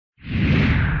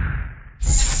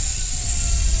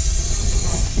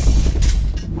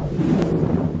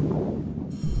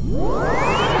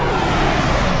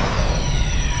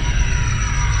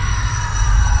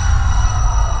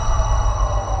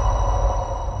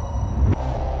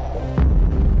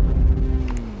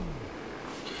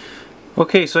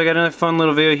Okay, so I got another fun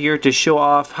little video here to show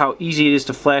off how easy it is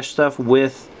to flash stuff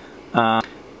with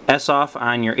SOFF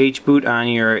on your Hboot, on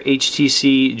your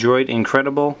HTC Droid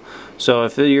Incredible. So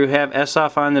if you have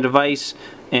SOFF on the device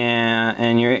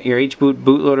and your Hboot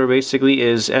bootloader basically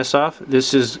is SOFF,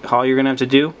 this is all you're going to have to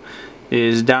do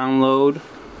is download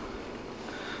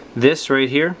this right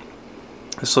here,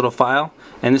 this little file,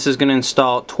 and this is going to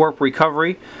install TWRP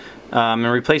recovery. And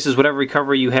replaces whatever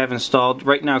recovery you have installed.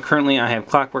 Right now, currently, I have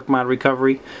Clockwork Mod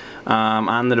recovery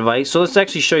on the device. So let's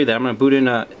actually show you that. I'm going to boot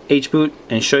into Hboot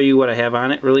and show you what I have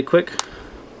on it really quick.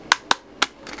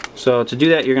 So to do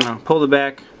that, you're going to pull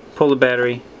the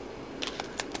battery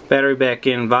back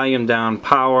in, volume down,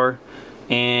 power,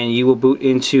 and you will boot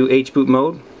into Hboot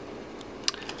mode.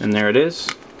 And there it is.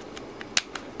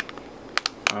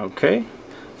 Okay.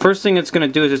 First thing it's going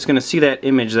to do is it's going to see that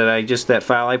image that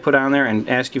file I put on there and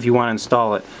ask you if you want to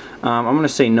install it. I'm going to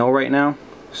say no right now,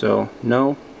 so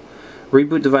no.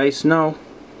 Reboot device, no.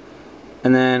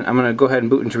 And then I'm going to go ahead and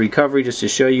boot into recovery just to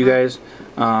show you guys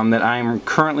that I'm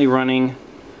currently running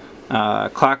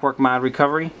Clockwork Mod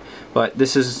recovery. But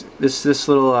this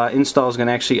little install is going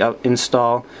to actually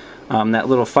install that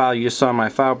little file you just saw in my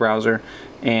file browser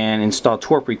and install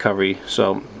TWRP recovery.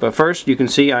 So, but first you can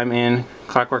see I'm in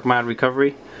Clockwork Mod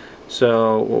recovery.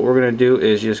 So what we're going to do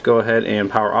is just go ahead and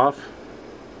power off.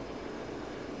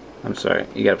 I'm sorry,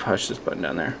 you got to push this button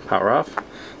down there. Power off.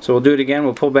 So we'll do it again.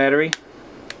 We'll pull battery.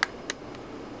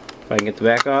 If I can get the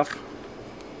back off.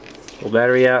 Pull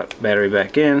battery out, battery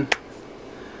back in.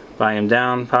 Volume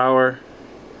down, power.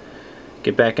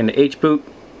 Get back into Hboot.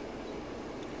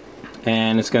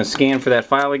 And it's going to scan for that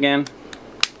file again.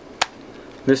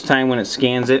 This time when it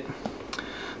scans it,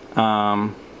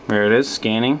 there it is,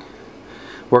 scanning.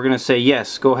 We're going to say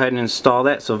yes, go ahead and install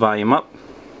that, so volume up.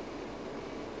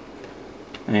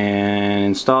 And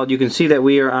installed. You can see that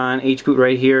we are on Hboot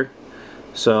right here.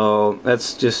 So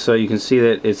that's just so you can see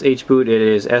that it's Hboot, it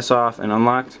is SOFF and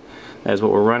unlocked. That's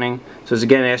what we're running. So it's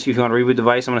again ask you if you want to reboot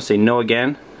device. I'm going to say no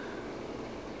again.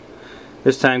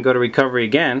 This time go to recovery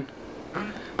again.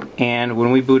 And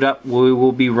when we boot up, we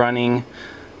will be running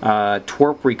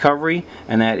TWRP recovery,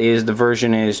 and that is the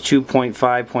version is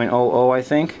 2.5.00 I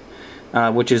think.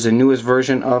 Which is the newest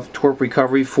version of TWRP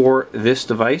recovery for this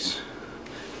device.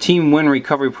 Team Win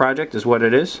Recovery Project is what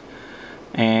it is.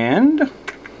 And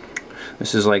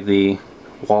this is like the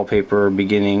wallpaper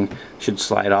beginning. Should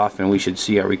slide off and we should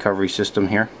see our recovery system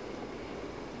here.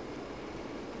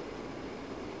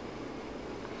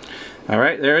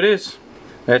 Alright, there it is.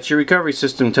 That's your recovery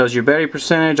system. Tells your battery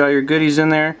percentage, all your goodies in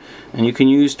there, and you can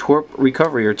use TWRP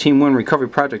recovery or Team Win Recovery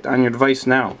Project on your device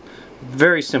now.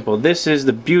 Very simple. This is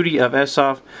the beauty of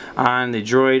SOFF on the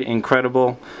Droid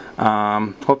Incredible.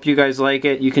 Hope you guys like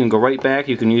it. You can go right back.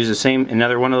 You can use the same,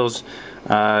 another one of those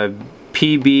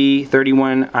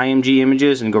PB31IMG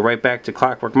images and go right back to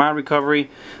Clockwork Mod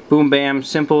recovery. Boom, bam,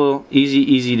 simple,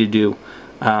 easy to do.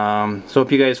 So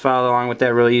hope you guys follow along with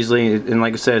that really easily. And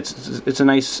like I said, it's a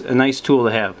nice tool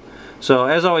to have. So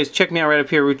as always, check me out right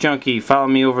up here, Root Junkie. Follow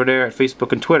me over there at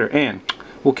Facebook and Twitter, and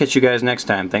we'll catch you guys next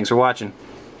time. Thanks for watching.